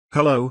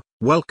Hello,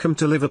 welcome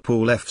to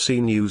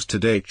Liverpoolfc News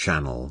Today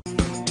channel.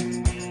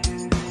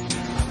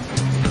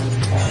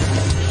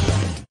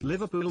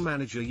 Liverpool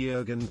manager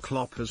Jurgen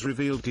Klopp has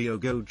revealed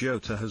Diogo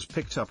Jota has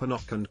picked up a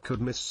knock and could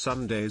miss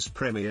Sunday's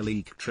Premier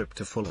League trip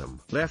to Fulham.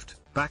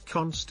 Left-back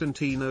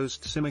Konstantinos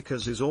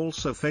Tsimikas is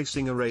also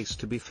facing a race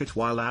to be fit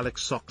while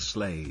Alex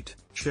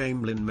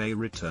Oxlade-Chamberlain may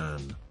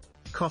return.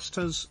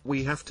 Kostas,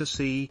 we have to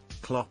see,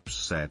 Klopp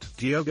said.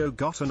 Diogo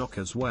got a knock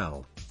as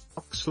well.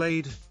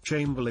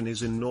 Oxlade-Chamberlain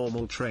is in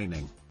normal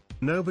training.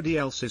 Nobody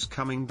else is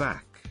coming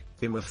back,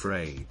 I'm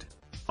afraid.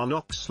 On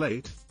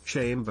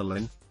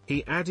Oxlade-Chamberlain,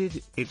 he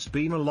added, it's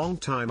been a long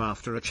time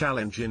after a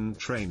challenge in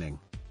training.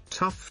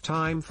 Tough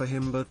time for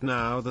him, but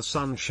now the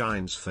sun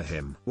shines for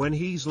him. When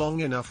he's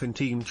long enough in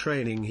team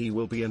training he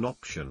will be an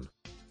option.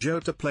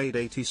 Jota played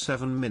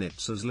 87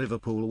 minutes as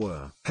Liverpool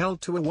were held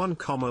to a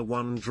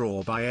 1-1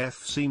 draw by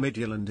FC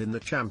Midtjylland in the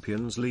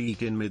Champions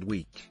League in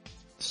midweek.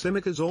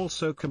 Tsimikas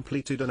also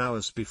completed an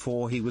hours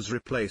before he was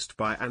replaced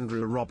by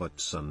Andrew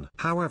Robertson.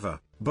 However,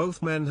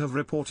 both men have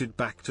reported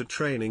back to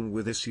training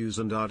with issues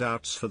and are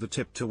doubts for the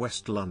trip to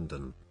West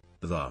London.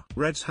 The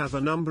Reds have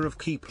a number of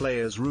key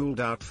players ruled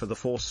out for the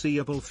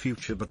foreseeable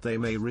future, but they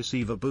may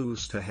receive a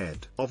boost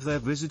ahead of their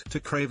visit to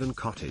Craven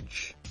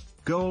Cottage.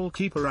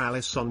 Goalkeeper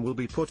Alisson will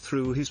be put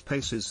through his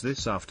paces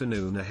this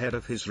afternoon ahead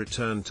of his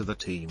return to the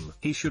team.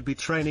 He should be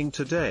training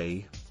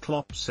today,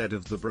 Klopp said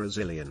of the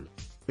Brazilian.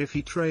 If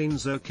he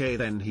trains okay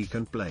then he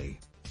can play.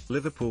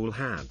 Liverpool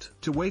had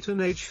to wait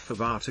an age for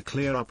VAR to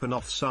clear up an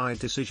offside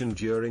decision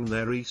during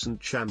their recent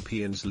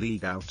Champions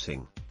League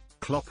outing.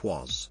 Klopp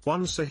was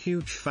once a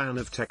huge fan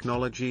of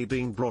technology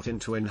being brought in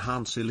to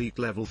enhance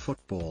elite-level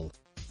football.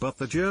 But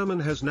the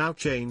German has now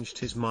changed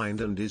his mind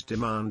and is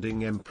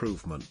demanding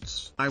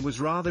improvements. I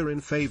was rather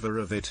in favour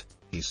of it,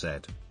 he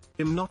said.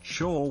 I'm not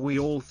sure we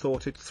all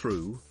thought it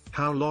through,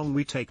 how long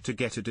we take to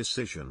get a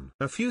decision.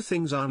 A few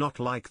things are not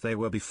like they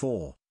were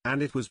before.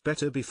 And it was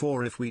better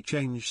before. If we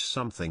change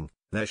something,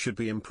 there should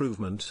be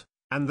improvement,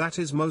 and that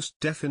is most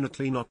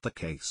definitely not the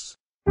case.